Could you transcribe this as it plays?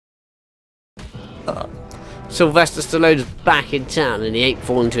Sylvester Stallone's back in town and he ain't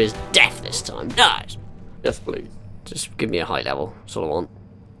falling to his death this time. Nice. Yes, please. Just give me a high level. That's all I want.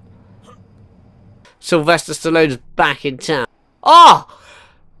 Sylvester Stallone's back in town. Ah! Oh!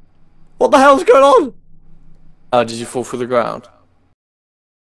 What the hell's going on? Did you fall through the ground?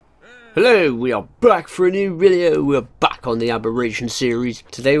 Hello, we are back for a new video. We're back on the Aberration series.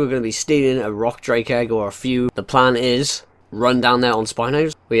 Today we're going to be stealing a rock drake egg or a few. The plan is run down there on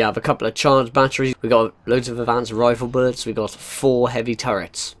Spinos. We have a couple of charged batteries. We got loads of advanced rifle bullets. We got 4 heavy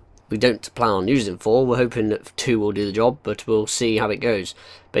turrets. We don't plan on using 4. We're hoping that 2 will do the job, but we'll see how it goes.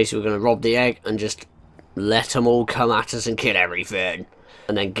 Basically, we're going to rob the egg and just let them all come at us and kill everything,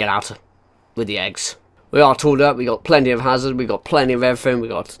 and then get out with the eggs. We are tooled up, we got plenty of hazard, we got plenty of everything, we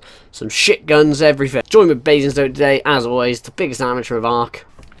got some shit guns, everything. Join with Basingstoke today, as always, the biggest amateur of ARK.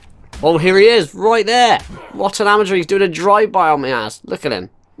 Oh, here he is, right there. What an amateur, he's doing a drive-by on my ass. Look at him.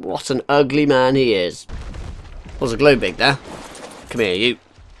 What an ugly man he is. Was a glow big there? Come here, you.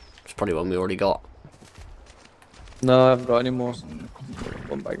 It's probably one we already got. No, I haven't got any more.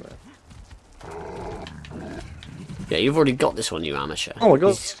 One bag there. Yeah, you've already got this one, you amateur. Oh my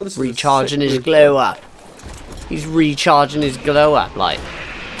god. He's recharging his glow up. He's recharging his glow up, like.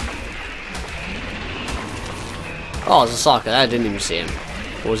 Oh, there's a sucker there, I didn't even see him.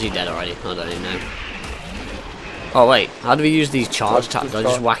 Or was he dead already? I don't even know. Oh wait, how do we use these charge taps? I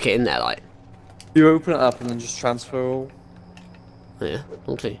just whack it in there, like. You open it up and then just transfer all. Oh, yeah,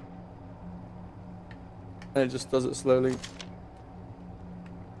 we'll see. And it just does it slowly.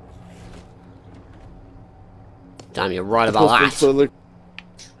 Damn, you're right about that.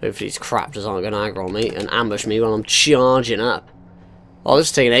 Hopefully these craptors aren't going to aggro on me and ambush me when I'm charging up. Oh, this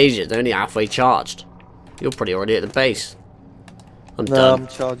is taking ages. They're only halfway charged. You're pretty already at the base. I'm done. I'm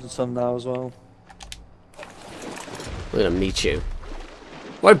charging some now as well. I'm going to meet you.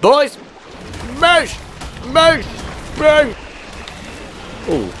 Right, boys! Moose! Moose! Moose!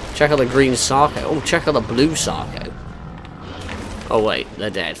 Oh, check out the green Sarko. Oh, check out the blue Sarko. Oh, wait.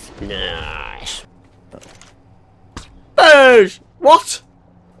 They're dead. Nice. What?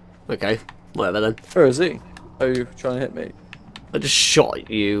 Okay, whatever then. Where is he? Are you trying to hit me? I just shot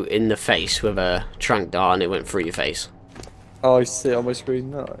you in the face with a tranq dart and it went through your face. Oh, I see it on my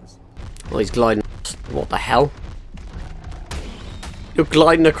screen. Nice. Oh, he's gliding. What the hell? You're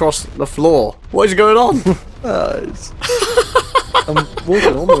gliding across the floor. What is going on? Nice. I'm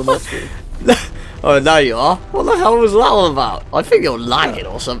walking on the monster. Oh, now you are. What the hell was that all about? I think you're lagging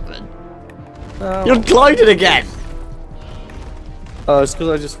or something. Oh. You're gliding again. Oh, it's because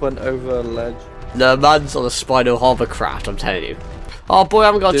I just went over a ledge. The man's on a Spino hovercraft, I'm telling you. Oh boy, I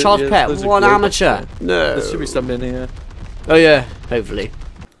haven't got a charge pet. One amateur. No. There should be some in here. Oh yeah, hopefully.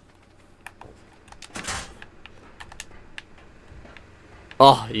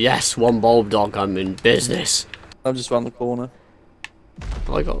 Oh yes, one bulb dog. I'm in business. I'm just round the corner.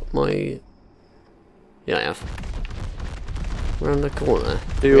 I got my. Yeah, I have. Around the corner.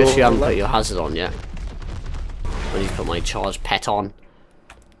 I guess you haven't put your hazard on yet. I need to put my charged pet on.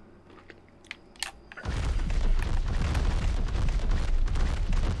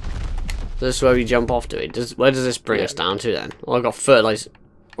 This is where we jump off to it. Where does this bring us down to then? Oh, I've got fertilizer.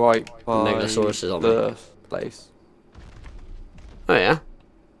 Right by Megalosauruses on the me. place. Oh yeah.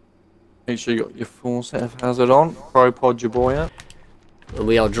 Make sure you got your full set of hazard on. Tripod your boy up. And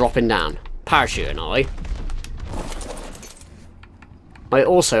we are dropping down. Parachuting, are we? I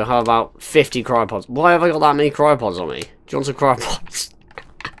also have about 50 cryopods. Why have I got that many cryopods on me? Do you want some cryopods?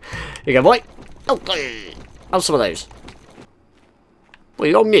 Here you go, boy. Oh, have some of those. Well,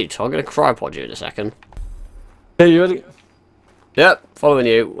 you're on mute. I'm going to cryopod you in a second. Hey, you ready? Yep, following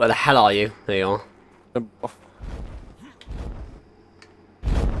you. Where the hell are you? There you are.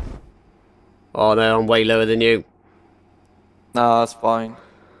 Oh no, I'm way lower than you. Nah, that's fine.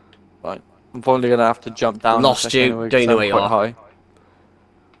 Fine. I'm probably going to have to jump down. Lost you. Anyway, Don't you know where you are? High.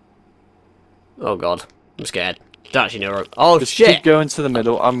 Oh god, I'm scared. Don't actually know where. Oh just shit! Keep going to the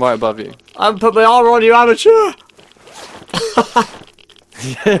middle. I'm right above you. I haven't put my armor on, you amateur.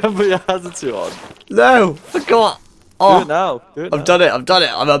 Yeah, but your hazards on. No, forgot. Oh, do it now. Do it now. I've done it. I've done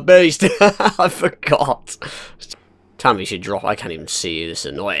it. I'm a beast. I forgot. Tell me you should drop. I can't even see you. This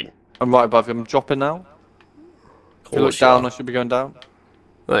is annoying. I'm right above you. I'm dropping now. If you look down, I should be going down.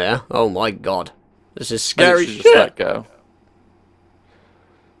 Oh yeah. Oh my god. This is scary. Just let go.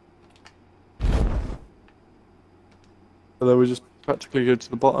 So then we just practically go to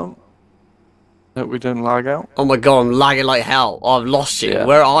the bottom. Hope we don't lag out. Oh my god, I'm lagging like hell. Oh, I've lost you. Yeah.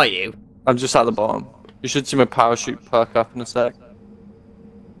 Where are you? I'm just at the bottom. You should see my parachute perk up in a sec.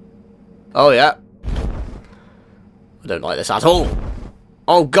 Oh yeah. I don't like this at all.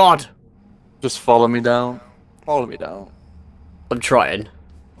 Oh god. Just follow me down. Follow me down. I'm trying.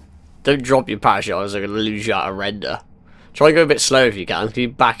 Don't drop your parachute, or I'm going to lose you out of render. Try and go a bit slow if you can. Can you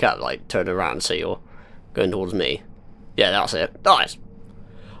back up, like, turn around so you're going towards me? Yeah, that's it. Nice.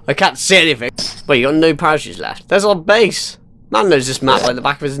 I can't see anything. Wait, you got no parachutes left? There's our base. Man knows this map like the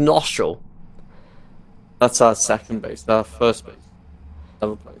back of his nostril. That's our second base. Our first base.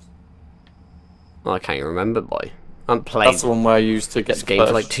 Another place. Oh, I can't even remember, boy. I haven't played That's the one where I used to get this game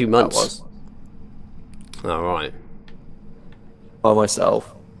for like 2 months. Alright. By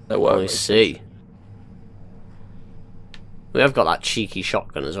myself. No work. I see. We have got that cheeky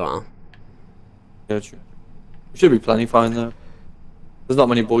shotgun as well. Yeah, true. We should be plenty fine though. There's not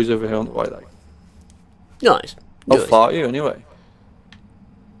many boys over here on the right leg. Nice. How far are you anyway?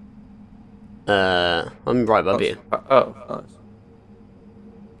 I'm right above you. Oh, nice.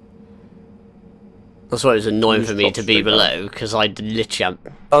 That's why it was annoying for me to be below, because I literally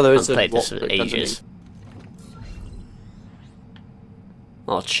haven't played this for ages.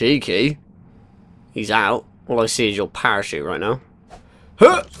 Oh, cheeky. He's out. All I see is your parachute right now.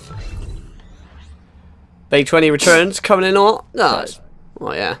 Huh! Bay 20 returns, coming in hot. Nice.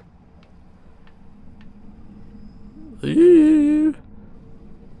 Oh, yeah.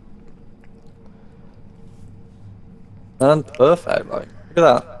 Man, perfect, right? Look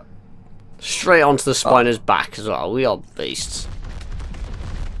at that. Straight onto the spiner's back as well. We are beasts.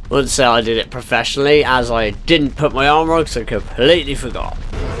 I wouldn't say I did it professionally, as I didn't put my armor on because I completely forgot.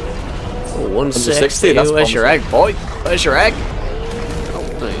 Oh, 160. That's Where's your egg, boy? Where's your egg?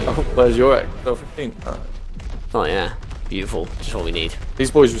 Oh, where's your egg? 15. Oh, yeah. Beautiful. Just what we need.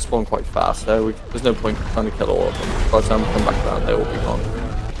 These boys respawn quite fast, so there's no point trying to kill all of them. By the time we come back around, they will be gone.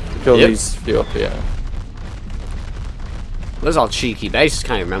 Kill these few up here. Where's our cheeky base?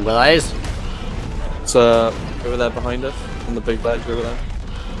 Can't even remember where that is. It's over there behind us, on the big ledge over there.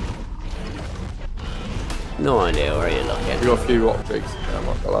 No idea where you're looking. We got a few rock jigs. Yeah, I'm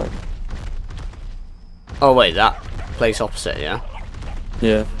not gonna lie. Oh wait, that place opposite, yeah?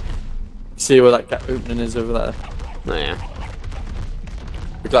 Yeah. See where that gap opening is over there? Oh yeah.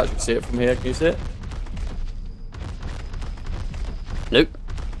 We can actually see it from here. Can you see it? Nope.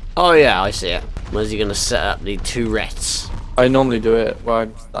 Oh yeah, I see it. Where's he gonna set up the turrets? I normally do it where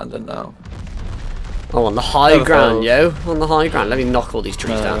I'm standing now. Oh, on the high ground, yo. On the high ground. Let me knock all these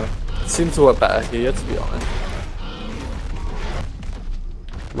trees down. It seems to work better here, to be honest.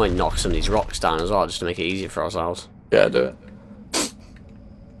 Might knock some of these rocks down as well, just to make it easier for ourselves. Yeah, do it.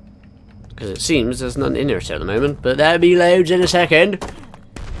 Because it seems there's none in here at the moment, but there'll be loads in a second.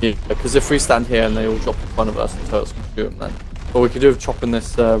 Yeah, because if we stand here and they all drop in front of us, the turrets can shoot them then. What we could do is chopping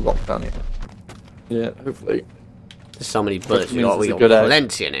this rock down here. Yeah, hopefully. There's so many bullets we got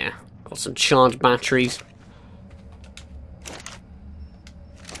plenty in here. Got some charged batteries.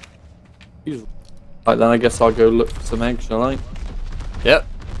 Right, then I guess I'll go look for some eggs, shall I? Yep.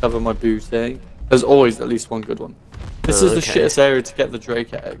 Cover my booty. There's always at least one good one. This is the shittest area to get the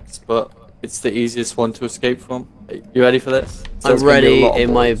Drake eggs, but it's the easiest one to escape from. You ready for this? So I'm ready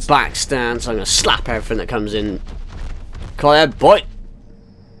in my back stance. I'm going to slap everything that comes in. Come on, boy.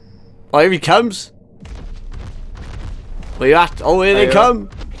 Oh, here he comes. Where you at? Oh, here they come.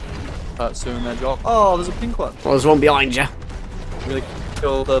 Soon their job. Oh, there's a pink one. Oh, there's one behind you. I'm gonna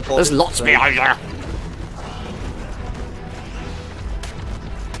kill the ball. There's lots behind you.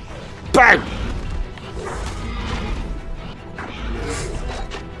 Bang!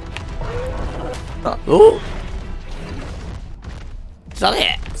 Oh! Is that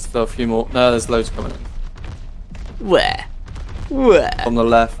it? Still a few more. No, there's loads coming in. Where? Where? On the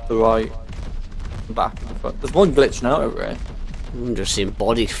left, the right, the back, and the front. There's one glitch now over here. I'm just seeing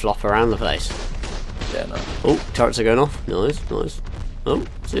bodies flop around the place. Yeah, no. Oh, turrets are going off. Nice, nice. Oh,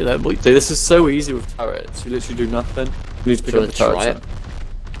 see you there, boy. See, this is so easy with turrets. You literally do nothing. You need to pick up the turrets.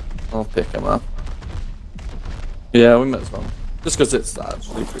 I'll pick them up. Yeah, we might as well. Just because it's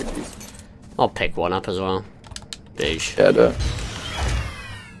actually pretty easy. I'll pick one up as well. Beige. Yeah, do it.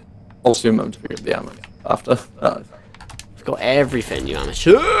 Also, remember to pick up the ammo after. I've got everything, you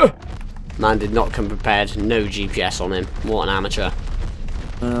amateur. Man did not come prepared. No GPS on him. What an amateur.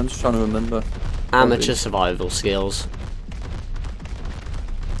 I'm just trying to remember. Amateur survival skills.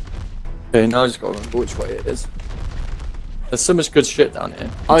 Okay, now I just gotta remember which way it is. There's so much good shit down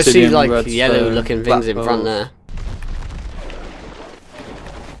here. I see like yellow looking things in front there.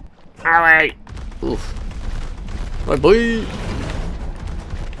 Alright. Oof. Right, boy.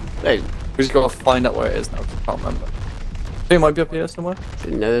 Hey. We just gotta find out where it is now, because I can't remember. I think it might be up here somewhere.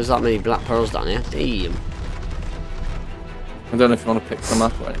 Didn't know there's that many black pearls down here. Damn. I don't know if you want to pick some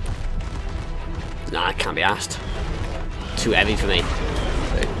up or anything. Nah, I can't be asked. Too heavy for me.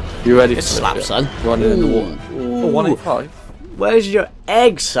 Okay. You ready Good for slap, it? son. Running in the water. Ooh. Oh, 185. Where's your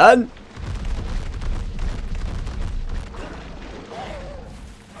egg, son?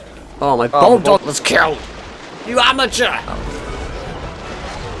 Oh, my bulldog was killed. You amateur!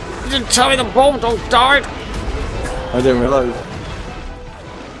 You didn't tell me the bulldog died. I didn't realise.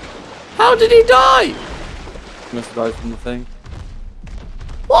 How did he die? Must have died from the thing.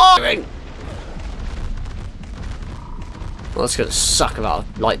 What? Well, that's gonna suck about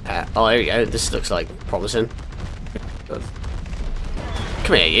a light pet. Oh, here we go. This looks like promising. It does.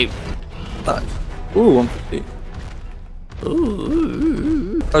 Come here, you. Nice. Ooh, 150.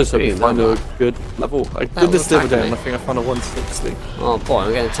 Ooh. I just hope you find a good level. I did this the other day and I me. think I found a 160. Oh boy,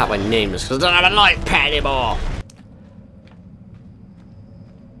 I'm getting attacked by nameless because I don't have a light pet anymore.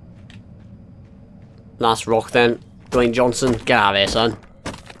 Last rock then. Dwayne Johnson, get out of here, son.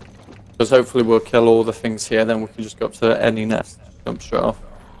 Because hopefully we'll kill all the things here, then we can just go up to any nest. Jump straight off.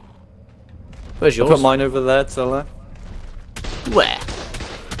 Where's I'll yours? put mine over there to the left. Where?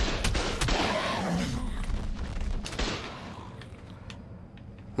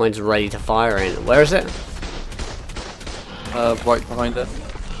 Mine's ready to fire in. Where is it? Right behind it.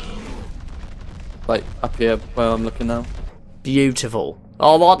 Like, up here where I'm looking now. Beautiful.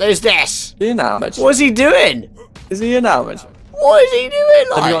 Oh, what is this? Is he enamoured? What is he doing? Is he enamoured? What is he doing?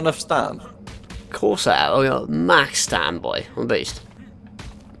 Like? Have you got enough stand? Of course I have. I got max standby. I'm a beast.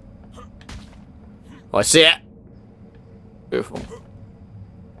 Oh, I see it. Beautiful.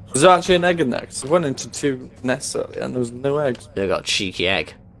 Is there actually an egg in there? Because I went into 2 nests earlier and there was no eggs. I got a cheeky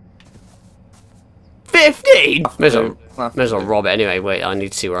egg. 15! May as well rob it anyway. Wait, I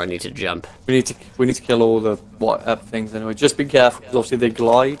need to see where I need to jump. We need to kill all the things anyway. Just be careful because obviously they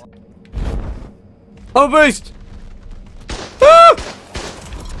glide. Oh, beast! Ah!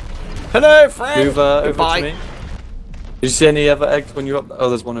 Hello, friend. Move over Goodbye. to me. Did you see any other eggs when you're up there? Oh,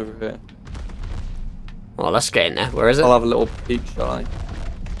 there's one over here. Well, let's get in there. Where is it? I'll have a little peek, shall I?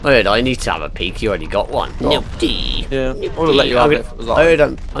 Oh, I need to have a peek. You already got one. Oh. Nopty. Yeah, I would have let you have it if it was I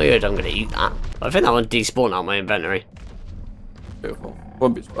on. heard I'm gonna eat that. I think that one despawned out my inventory. Beautiful.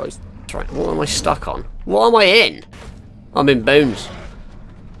 Won't be surprised. That's right. What am I stuck on? What am I in? I'm in bones.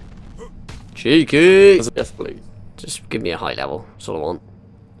 Cheeky. Yes, please. Just give me a high level. That's all I want.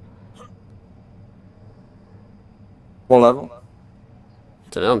 What level?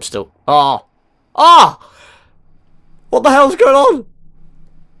 Don't know. I'm still. Oh. Ah! What the hell's going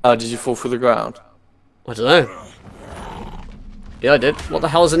on? Did you fall through the ground? I don't know. Yeah, I did. What the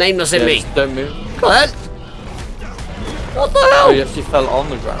hell is the nameless in Yeah, me? just don't move. Go ahead. What the hell? Oh, you actually fell on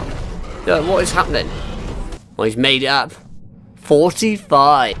the ground. Yeah, what is happening? Well, he's made it up.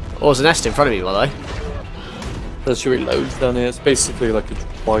 45. Oh, there's a nest in front of me, by the way. There should be loads down here. It's basically like a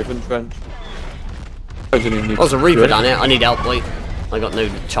wyvern trench. I don't even need There's a to reaper do down here. I need help, wait. I got no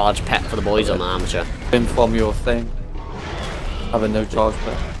charge pet for the boys on the amateur. Inform your thing. Having no charge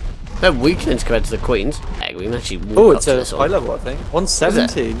pet. They're weaklings compared to the queens. Hey, we can actually walk Oh, up it's to a this high one. level, I think.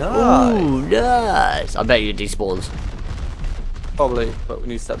 170. Nice. Ooh, nice. I bet you it despawns. Probably, but we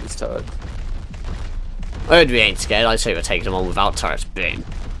need to set these turrets. I heard we ain't scared. I'd say we're taking them on without turrets. Boom.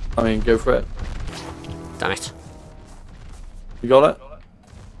 I mean, go for it. Damn it. You got it?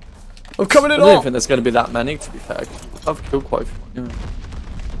 I'm coming I in don't off. think there's going to be that many, to be fair. I've killed quite a few. Yeah.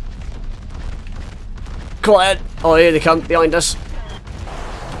 Go ahead. Oh, here they come behind us.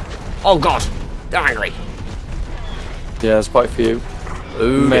 Oh, God. They're angry. Yeah, there's quite a few.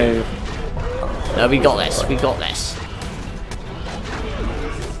 Ooh. May. No, we got this. We got this.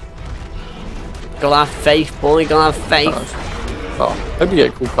 Gotta have faith, boy. Gotta have faith. Nice. Oh, hope you get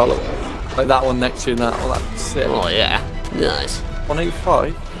a cool colour. Like that one next to you and that. Oh, that's sick. Oh, yeah. Nice.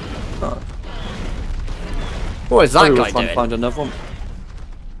 185. Nice. What is that Probably guy we'll try and doing? find another one.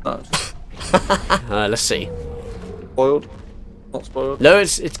 Nice. Let's see. Spoiled? Not spoiled? No,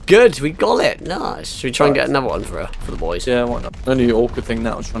 it's good. We got it. Nice. Should we try and get another one for the boys? Yeah, why not? The only awkward thing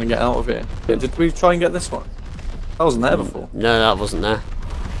now is trying to get out of here. Yeah, did we try and get this one? That wasn't there before. No, that wasn't there.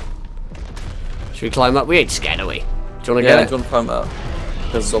 Should we climb up? We ain't scared, are we? Do you want to Yeah, get do you want to climb out?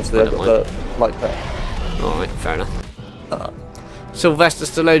 Because obviously I they've don't got the light there. Alright, fair enough. Sylvester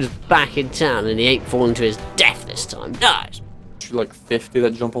Stallone's back in town and he ain't falling to his death this time. Nice. Like 50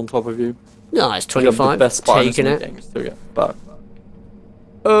 that jump on top of you. Nice, You have the 25. best spiders Taking in the it. games to get back.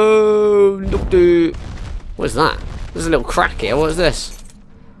 Oh, look, dude. What is that? There's a little crack here. What is this?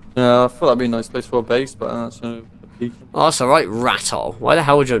 Yeah, I thought that'd be a nice place for a base, but that's a peak. Oh, that's alright, rat hole. Why the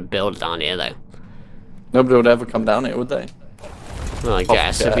hell would you build down here, though? Nobody would ever come down here, would they? Well, I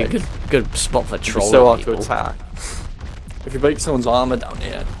guess. It'd be a good spot for It'd be trolling so hard people. to attack. If you break someone's armor down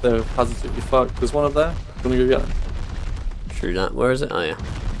here, they're positively fucked. There's one up there. You wanna go get it? True that. Where is it? Oh, yeah.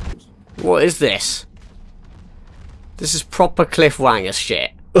 What is this? This is proper cliffhanger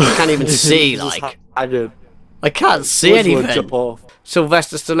shit. I can't even see, like. I can't see anything.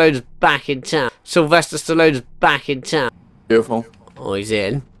 Sylvester Stallone's back in town. Sylvester Stallone's back in town. Beautiful. Oh, he's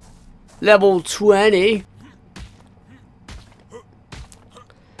in. Level 20.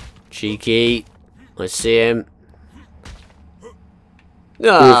 Cheeky. I see him.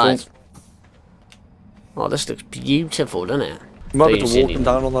 Ah, oh, this looks beautiful, doesn't it? You might be able to walk him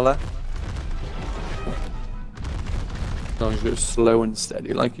down on the left. Don't go slow and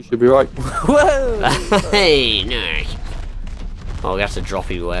steady, like you should be right. Whoa! Hey, nice. Oh, we have to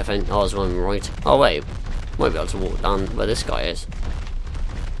drop you away, I think. Oh, there's one right. Oh, wait. Might be able to walk down where this guy is.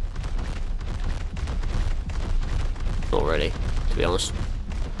 Not really, to be honest.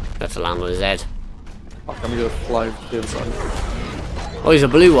 We have to land on his head. I'm gonna fly to the other side. Oh, he's a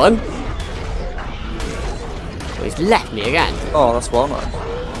blue one. Oh, he's left me again. Oh, that's well nice.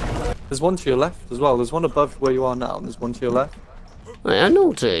 There's one to your left as well. There's one above where you are now, and there's one to your left. I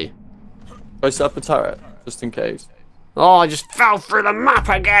know too. I set up a turret, just in case. Oh, I just fell through the map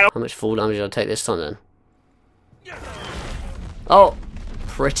again. How much fall damage did I take this time then? Oh,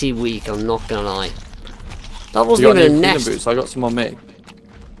 pretty weak, I'm not gonna lie. That wasn't even a nest. Boots? I got some on me.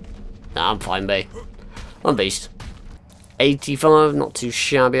 Nah, I'm fine, B. I'm beast. 85, not too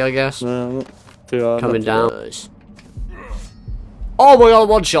shabby, I guess. No, too hard. Coming down. Oh my god,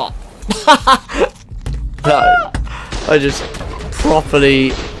 one shot. I just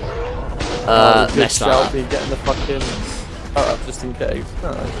properly messed that up. Getting the fucking up just in case.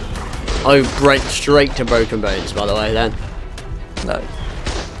 No. I went straight to broken bones, by the way. Then. No.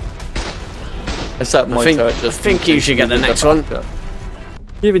 I set my turret just. I think you should get the next one.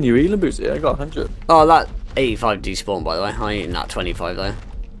 Giving you healing boots here. I got 100. Oh, that 85 despawned, by the way. I ain't that 25 though.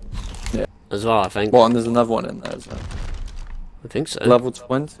 Yeah. As well, I think. Well, and there's another one in there as well. I think so. Level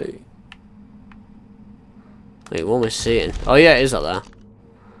 20. Wait, what am I seeing? Oh yeah, it is up there.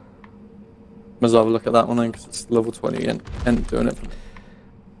 Might as well have a look at that one then, because it's level 20 and doing it.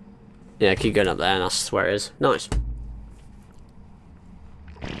 Yeah, keep going up there, and that's where it is. Nice.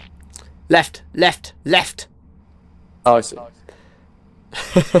 Left, left, left. Oh, I see.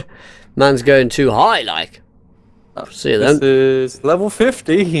 Man's going too high, like. Oh, see you then. This is level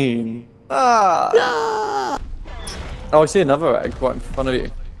 15. Ah. Oh, I see another egg right in front of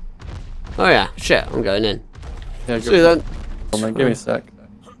you. Oh yeah, shit, I'm going in. Yeah, see you then. Oh man, give me a sec.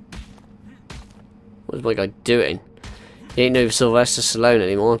 What's my guy doing? He ain't no Sylvester Stallone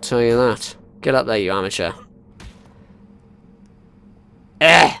anymore, I'll tell you that. Get up there, you amateur.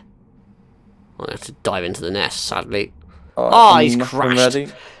 Eh! I have to dive into the nest, sadly. Oh, he's crashed.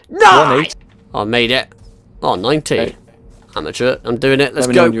 Ready. No! I made it. Oh, 90. Okay. Amateur, I'm doing it. Let's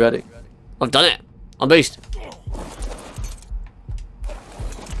go. You ready? I've done it. I'm beast.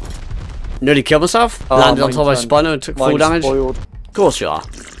 Nearly killed myself. Landed on top of my spino and took full damage. Spoiled. Of course you are.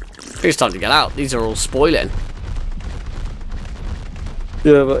 It's time to get out. These are all spoiling.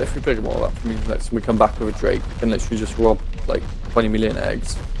 Yeah, but if we pick them all up, I mean, next time we come back with a Drake, we can literally just rob like 20 million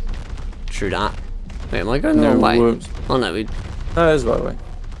eggs. True that. Wait, am I going the wrong way? Worms. Oh no, we. No, there's the right way.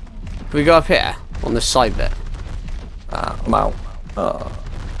 Can we go up here on this side bit? Ah, I'm out. Oh.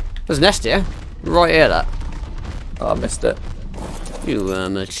 There's a nest here. Right here, that. Oh, I missed it. You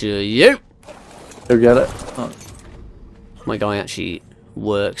amateur, you. Go get it. Oh. My guy actually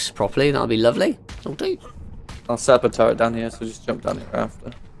works properly. That'll be lovely. I'll do. I'll set up a turret down here, so just jump down here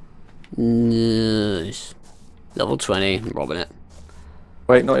after. Nice. Level 20. I'm robbing it.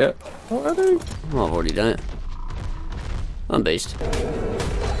 Wait, not yet. Already? Oh, I've already done it. I'm beast.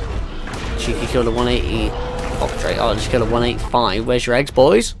 Cheeky killed a 180. Oh, I just killed a 185. Where's your eggs,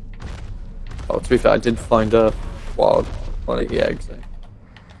 boys? Oh, to be fair, I did find a wild 180 eggs.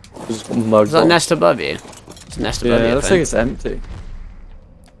 Just got mugged. Is that a nest above you? It's a nest above you. Yeah, looks like it's empty.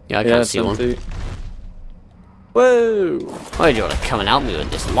 Yeah, I can't see empty. one. Whoa! Why do you want to come and help me with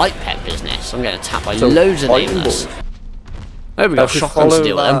this light pet business? I'm getting tapped by loads of nameless. I hope we got shotgun to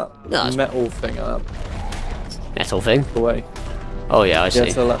deal with them. No, metal thing up. Metal thing? Away. Oh yeah, I see. Yeah,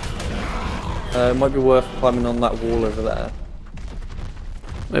 to the left. It might be worth climbing on that wall over there.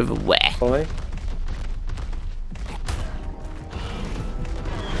 Over where? Follow me.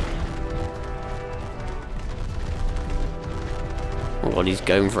 Oh god, he's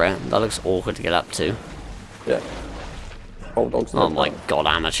going for it. That looks awkward to get up to. Yeah. Old dogs. Oh my god,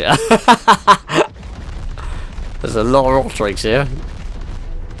 amateur. There's a lot of rock drakes here.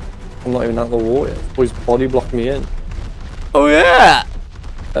 I'm not even at the wall yet. This boy's body blocking me in. Oh yeah!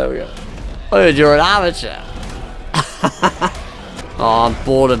 There we go. Oh, you're an amateur. Oh, I'm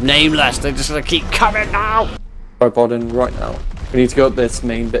bored of nameless. They're just gonna keep coming now. Try podding right now. We need to go up this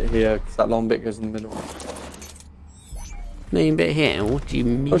main bit here, because that long bit goes in the middle. Main bit here? What do you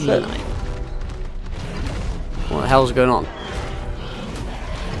mean? Oh, shit. What the hell's going on?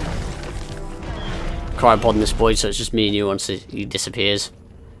 Cryopod in this boy, so it's just me and you once he disappears.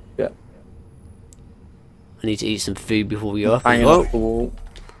 Yeah. I need to eat some food before we go up. Hanging off the wall.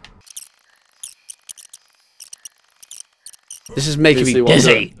 This is making me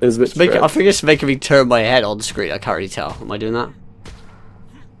dizzy. I think it's making me turn my head on screen. I can't really tell. Am I doing that?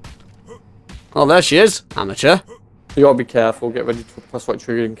 Oh, there she is. Amateur. You gotta be careful. Get ready to press right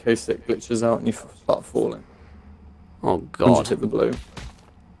trigger in case it glitches out and you start falling. Oh, And God. just hit the blue.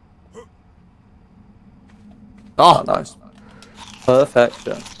 Oh, nice.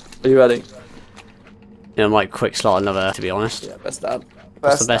 Perfection. Are you ready? Yeah, I might quick slot another, to be honest. Yeah, best dad.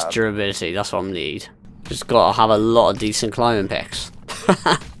 That's the best durability. That's what I need. Just gotta have a lot of decent climbing picks.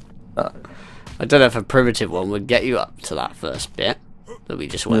 I don't know if a primitive one would get you up to that first bit that we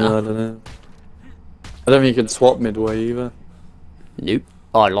just went up. I don't know. I don't think you can swap midway either. Nope.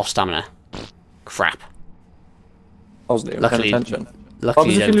 Oh, I lost stamina. Crap. I wasn't even paying attention.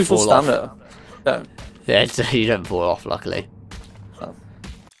 Luckily you don't fall off. Stamina? No. Yeah, you don't fall off, luckily.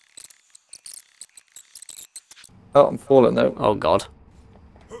 Oh, I'm falling though. Oh, God.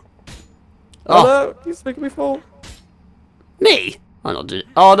 Oh no, he's making me fall. Me? I'm not doing.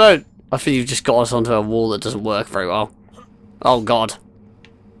 Oh no! I think you've just got us onto a wall that doesn't work very well. Oh God.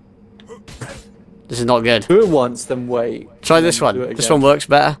 This is not good. Do it once, then wait. Try this one. This one works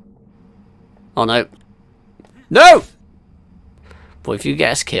better. Oh no. No! Boy, if you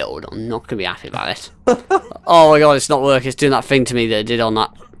get us killed, I'm not going to be happy about it. Oh my God, it's not working. It's doing that thing to me that it did on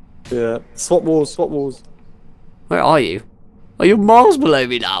that. Yeah. Swap walls, swap walls. Where are you? Are you miles below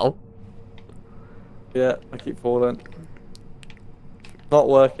me now? Yeah, I keep falling. Not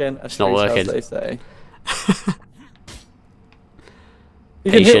working. It's not working. As they say.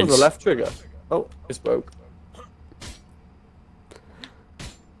 You can hit with the left trigger. Oh, it's broke.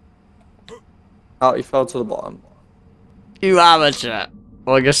 Oh, he fell to the bottom. You amateur.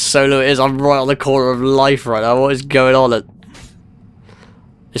 Well, I guess solo it is. I'm right on the corner of life right now. What is going on?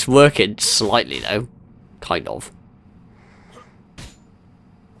 It's working slightly though. Kind of.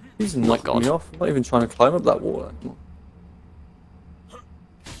 He's knocking me off. I'm not even trying to climb up that wall anymore.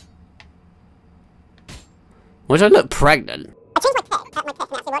 Why do I look pregnant? I changed my pick. My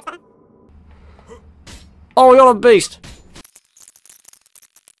pick actually works better. Oh, we got a beast!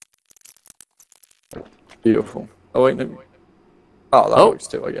 Beautiful. Oh wait, no. Oh, that works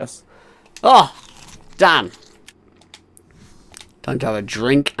too, I guess. Oh! Damn! Time to have a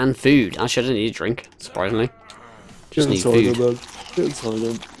drink and food. Actually, I didn't need a drink, surprisingly. Just need food.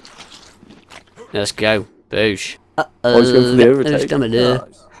 Let's go. Boosh. I was going for the overtake.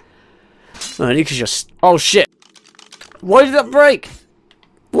 Nice. Only because you're... Oh, shit! Why did that break?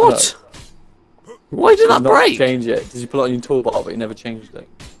 What? Why did that break? Change it. Did you put it on your toolbar, but you never changed it?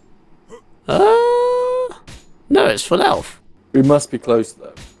 No, it's full health. We must be close,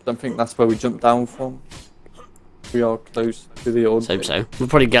 though. I don't think that's where we jumped down from. We are close to the old. Hope so. We'll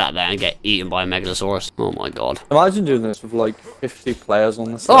probably get out there and get eaten by a Megalosaurus. Oh my God. Imagine doing this with like 50 players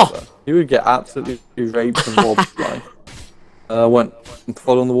on the server. You would get absolutely raped and robbed. Like, I'm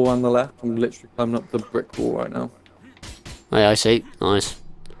following the wall on the left. I'm literally climbing up the brick wall right now. Hey, I see. Nice.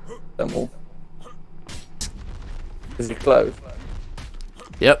 That wall. Is it close?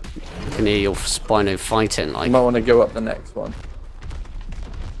 Yep. I can hear your Spino fighting. Like. You might want to go up the next one.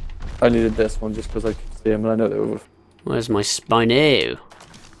 I needed this one just because I could see him and I know they were. Where's my Spino?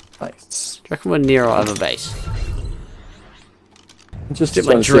 Nice. Do you reckon we're near our other base? Just dip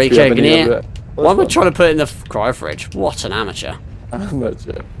my Drake egg in here. Why am I trying to put it in the cryo fridge? What an amateur.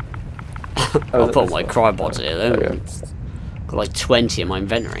 Amateur. I'll put my cryobots here though. Okay. Got like 20 in my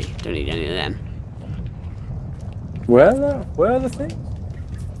inventory. Don't need any of them. Where are the things?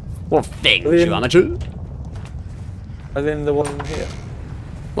 What things, you amateur? Are they in the one here?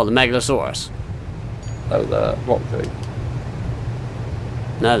 Well, the Megalosaurus. Oh, the rock drake.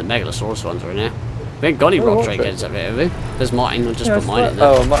 No, the Megalosaurus ones are in here. We ain't got any rock drake heads up here, have we? There's mine. I'll just put mine in there.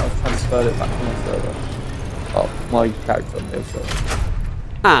 Oh, I might have transferred it back to my server. Oh, my character on the server.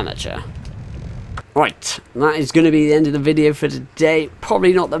 Amateur. Right, that is going to be the end of the video for today.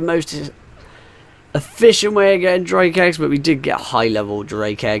 Probably not the most efficient way of getting drake eggs, but we did get a high-level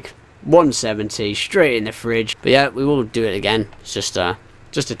drake egg. 170, straight in the fridge. But yeah, we will do it again. It's just a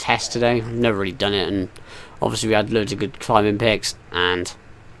test today. I've never really done it, and obviously we had loads of good climbing picks, and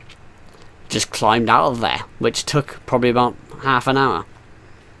just climbed out of there, which took probably about half an hour.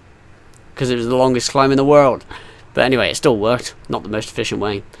 Because it was the longest climb in the world. But anyway, it still worked. Not the most efficient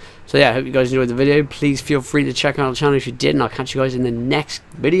way. So yeah, I hope you guys enjoyed the video. Please feel free to check out the channel if you did, and I'll catch you guys in the next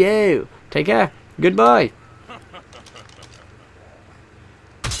video. Take care. Goodbye.